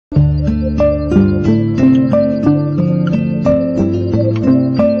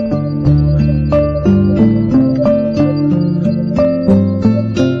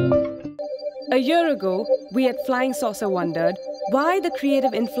at Flying Saucer wondered why the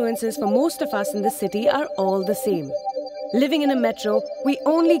creative influences for most of us in the city are all the same. Living in a metro, we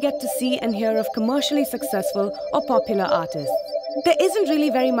only get to see and hear of commercially successful or popular artists. There isn't really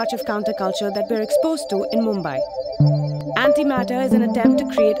very much of counterculture that we're exposed to in Mumbai. Antimatter is an attempt to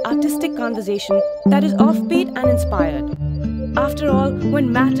create artistic conversation that is offbeat and inspired. After all,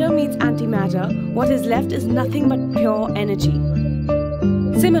 when matter meets antimatter, what is left is nothing but pure energy.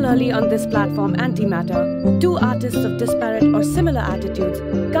 Similarly, on this platform, Antimatter, two artists of disparate or similar attitudes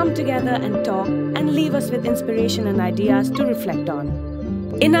come together and talk and leave us with inspiration and ideas to reflect on.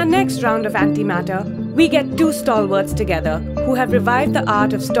 In our next round of Antimatter, we get two stalwarts together who have revived the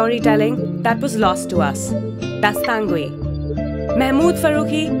art of storytelling that was lost to us. Dastangoi, Mahmood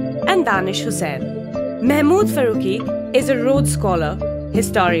Farooqi and Danish Hussain. Mahmood Farooqi is a Rhodes Scholar,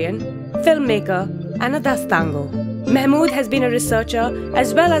 historian, filmmaker and a Dastango. Mahmood has been a researcher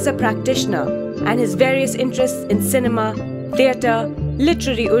as well as a practitioner, and his various interests in cinema, theatre,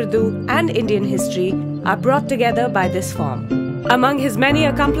 literary Urdu and Indian history are brought together by this form. Among his many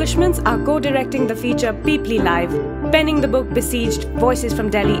accomplishments are co-directing the feature Peeply Live, penning the book Besieged, Voices from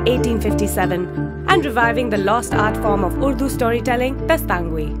Delhi 1857, and reviving the lost art form of Urdu storytelling,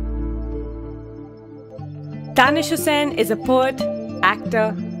 Dastangoi. Danish Hussain is a poet,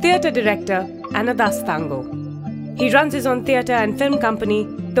 actor, theatre director and a Dastango. He runs his own theatre and film company,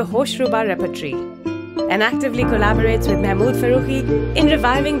 the Hoshruba Repertory, and actively collaborates with Mahmood Farooqi in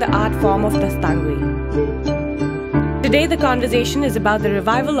reviving the art form of Dastangoi. Today the conversation is about the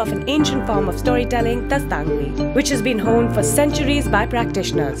revival of an ancient form of storytelling, Dastangoi, which has been honed for centuries by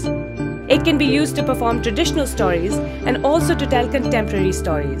practitioners. It can be used to perform traditional stories and also to tell contemporary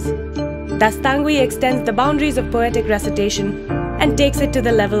stories. Dastangoi extends the boundaries of poetic recitation and takes it to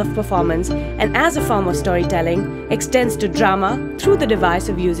the level of performance, and as a form of storytelling, extends to drama through the device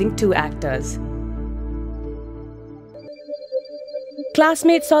of using two actors.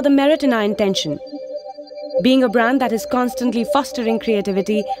 Classmates saw the merit in our intention. Being a brand that is constantly fostering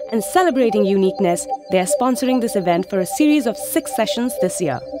creativity and celebrating uniqueness, they are sponsoring this event for a series of 6 sessions this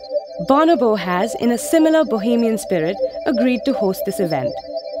year. Bonobo has, in a similar bohemian spirit, agreed to host this event.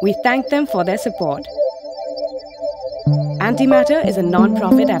 We thank them for their support. Antimatter is a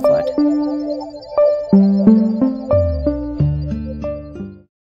non-profit effort.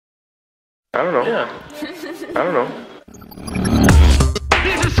 I don't know. Yeah. I don't know.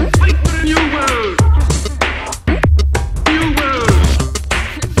 This is fight for the new world.